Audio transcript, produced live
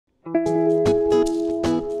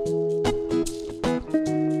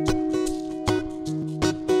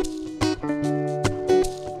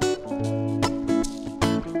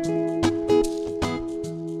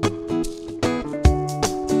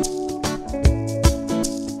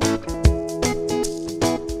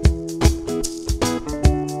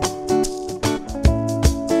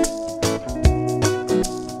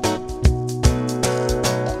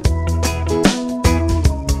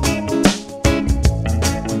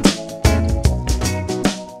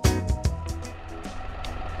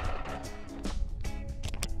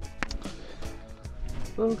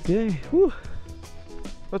Okay, whew.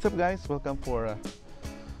 What's up guys? Welcome for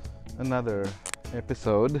another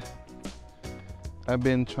episode. I've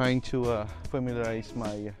been trying to familiarize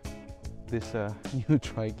this new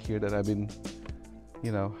trike here that I've been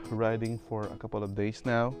riding for a couple of days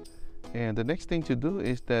now, and the next thing to do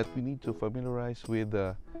is that we need to familiarize with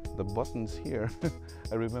the buttons here.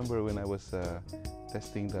 I remember when I was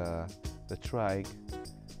testing the trike,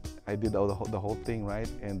 I did all the whole thing right,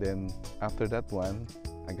 and then after that one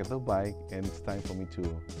I got the bike and it's time for me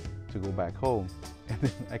to go back home, and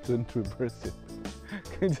then I couldn't reverse it.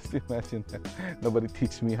 Can you just imagine that? Nobody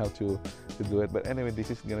teach me how to do it. But anyway, this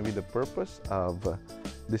is gonna be the purpose of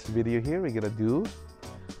this video here. We're gonna do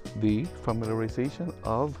the familiarization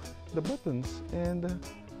of the buttons and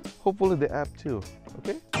hopefully the app too.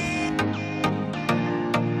 Okay.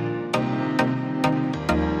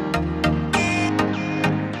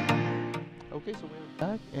 Okay, so we're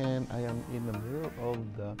back and I am in the middle of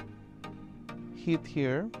the heat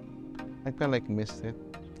here. I kind of like missed it.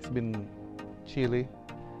 It's been chilly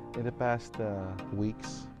in the past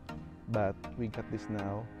weeks, but we got this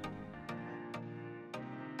now.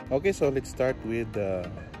 Okay, so let's start with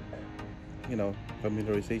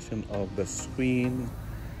familiarization of the screen,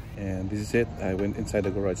 and this is it. I went inside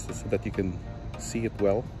the garage so that you can see it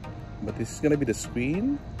well, but this is gonna be the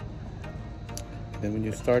screen. And when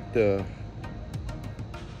you start the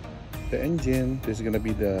engine, there's gonna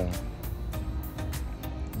be the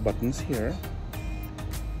buttons here,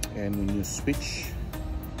 and when you switch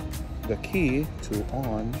the key to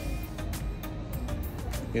on,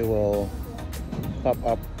 it will pop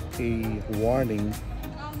up a warning,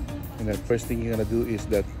 and the first thing you're gonna do is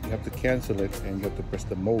that you have to cancel it and you have to press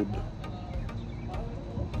the mode,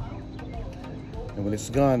 and when it's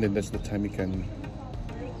gone, then that's the time you can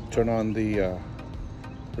turn on the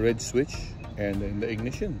red switch and then the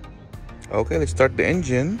ignition. Okay, let's start the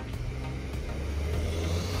engine.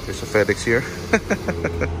 There's a FedEx here.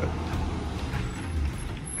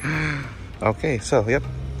 Okay, so yep,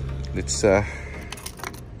 let's turn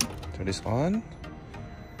this on.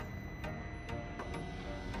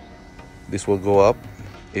 This will go up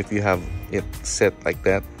if you have it set like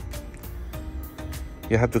that.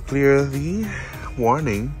 You have to clear the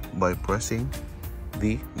warning by pressing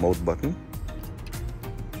the mode button.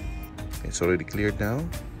 It's already cleared now.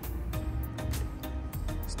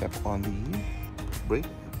 Step on the brake.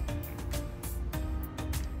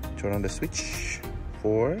 Turn on the switch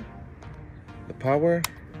for the power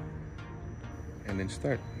and then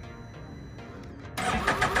start.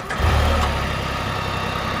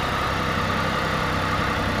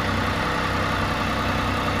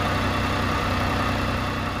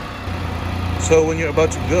 So when you're about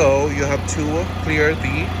to go, you have to clear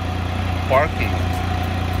the parking,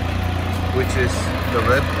 which is the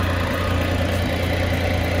red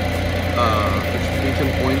exclamation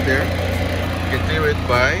point there. You can clear it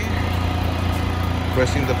by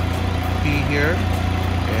pressing the P here,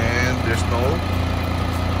 and there's no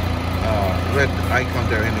red icon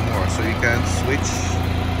there anymore, so you can switch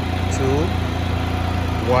to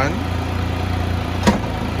 1,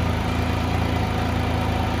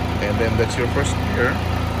 and then that's your first gear,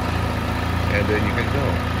 and then you can go.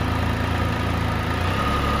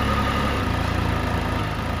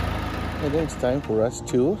 And then it's time for us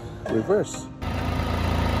to reverse.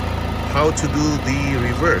 How to do the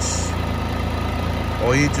reverse?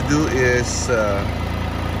 All you need to do is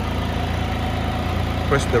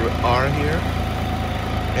press the R here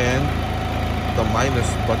and the minus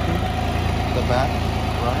button, the back,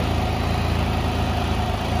 right?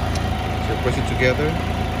 So press it together,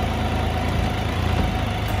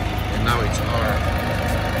 and now it's R.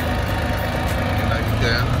 And now you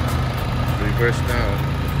can reverse now.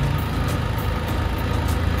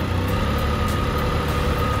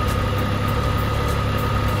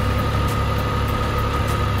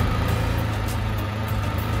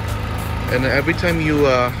 And every time you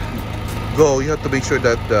go, you have to make sure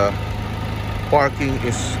that the parking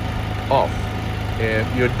is off. If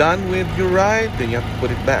you're done with your ride, then you have to put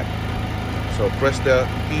it back. So press the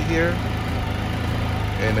key here,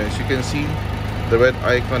 and as you can see, the red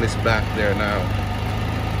icon is back there now.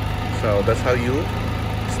 So that's how you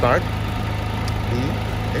start the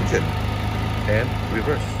engine and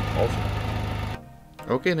reverse also.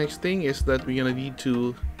 Okay, next thing is that we're gonna need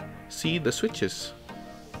to see the switches.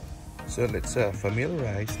 So let's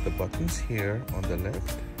familiarize the buttons here on the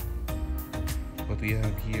left. What we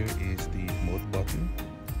have here is the mode button,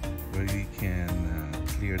 where you can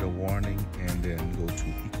clear the warning and then go to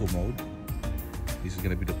eco mode. This is going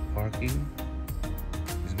to be the parking.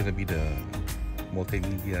 This is going to be the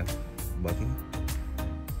multimedia button.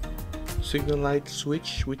 signal light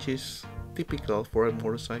switch, which is typical for a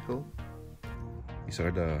motorcycle. These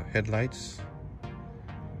are the headlights,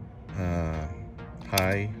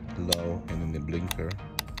 high, low, and then the blinker.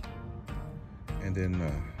 And then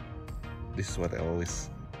this is what I always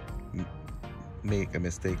make a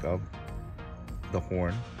mistake of, the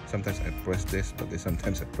horn. Sometimes I press this, but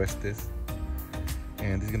sometimes I press this.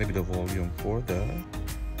 And this is gonna be the volume for the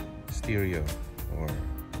stereo or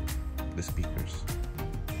the speakers.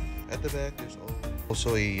 At the back, there's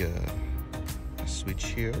also a switch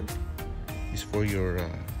here. It's for your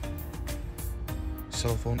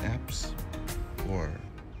cell phone apps, or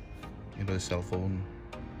the cell phone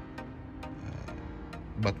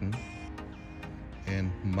button,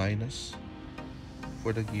 and minus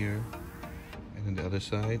for the gear, and then the other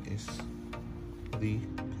side is the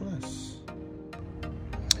plus.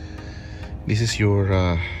 This is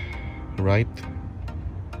your right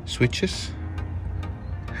switches,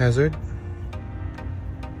 hazard,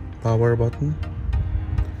 power button,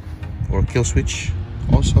 or kill switch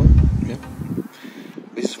also. Yep.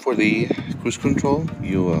 This is for the cruise control.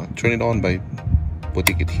 You turn it on by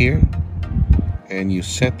putting it here, and you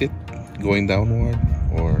set it going downward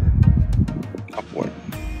or upward.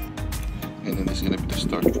 And then this is going to be the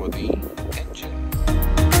start for the engine.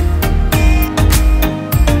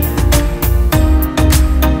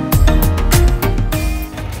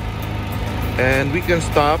 And we can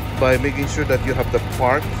stop by making sure that you have the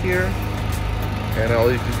park here, and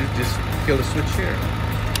all you have to do is just kill the switch here,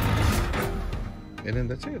 and then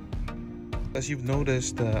that's it. As you've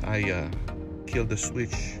noticed, I killed the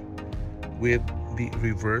switch with the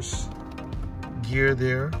reverse gear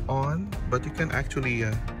there on, but you can actually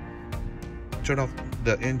turn off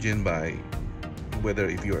the engine by whether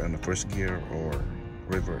if you're in the first gear or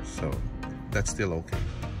reverse, so that's still okay.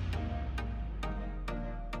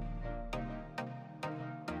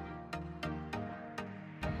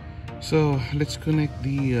 So let's connect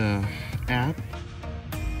the app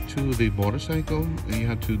to the motorcycle. All you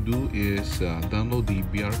have to do is download the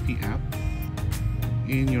BRP app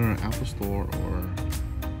in your Apple Store or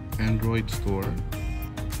Android store,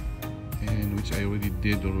 and which I already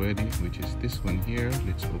did already, which is this one here.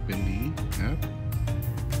 Let's open the app,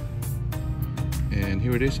 and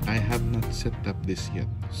here it is. I have not set up this yet,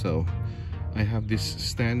 so I have this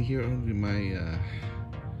stand here on my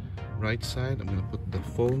right side. I'm gonna put the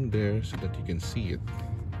phone there so that you can see it.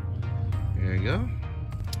 There you go.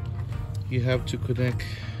 You have to connect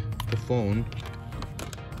the phone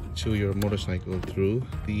to your motorcycle through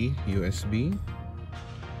the USB,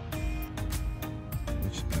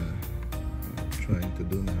 which I'm trying to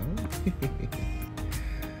do now.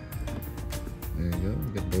 There you go.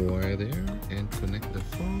 Get the wire there and connect the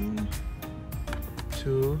phone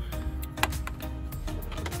to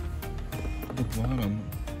the bottom.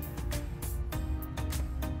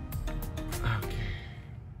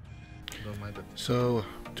 So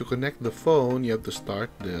to connect the phone, you have to start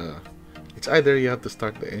it's either you have to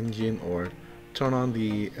start the engine or turn on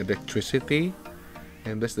the electricity,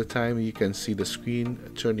 and that's the time you can see the screen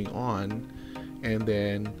turning on, and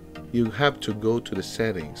then you have to go to the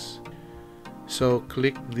settings. So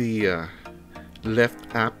click the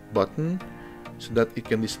left app button so that it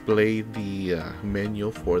can display the menu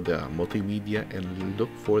for the multimedia, and look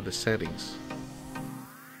for the settings.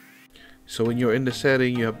 So when you're in the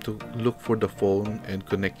setting, you have to look for the phone and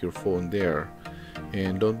connect your phone there.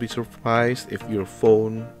 And don't be surprised if your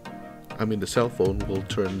phone, the cell phone, will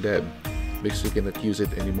turn dead because you cannot use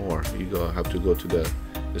it anymore. You have to go to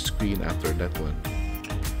the screen after that one.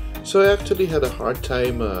 So I actually had a hard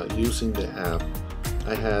time using the app.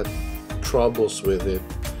 I had troubles with it.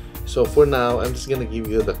 So for now, I'm just gonna give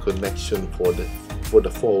you the connection for the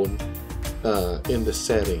phone in the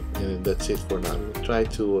setting, and that's it for now. I'm gonna try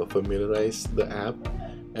to familiarize the app,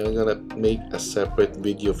 and I'm gonna make a separate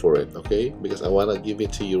video for it, okay? Because I want to give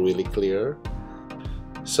it to you really clear.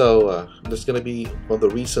 So that's gonna be one of the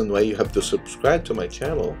reasons why you have to subscribe to my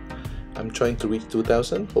channel. I'm trying to reach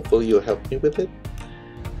 2,000. Hopefully you'll help me with it.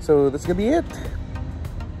 So that's gonna be it.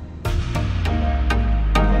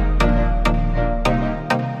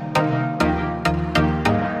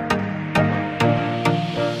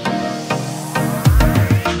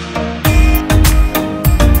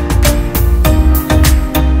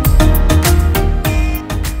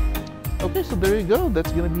 Okay, so there you go.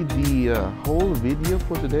 That's gonna be the whole video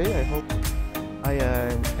for today. I hope I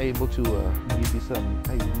am able to give you some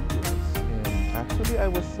ideas. And actually, I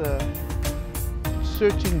was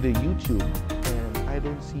searching the YouTube, and I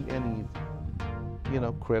don't see any,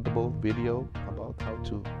 credible video about how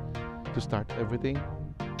to start everything.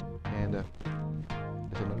 And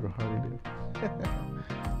there's another Harley there.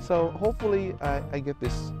 So hopefully I get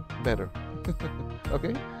this better.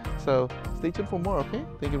 Okay, so stay tuned for more. Okay,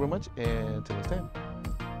 thank you very much, and till next time,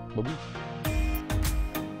 bye bye.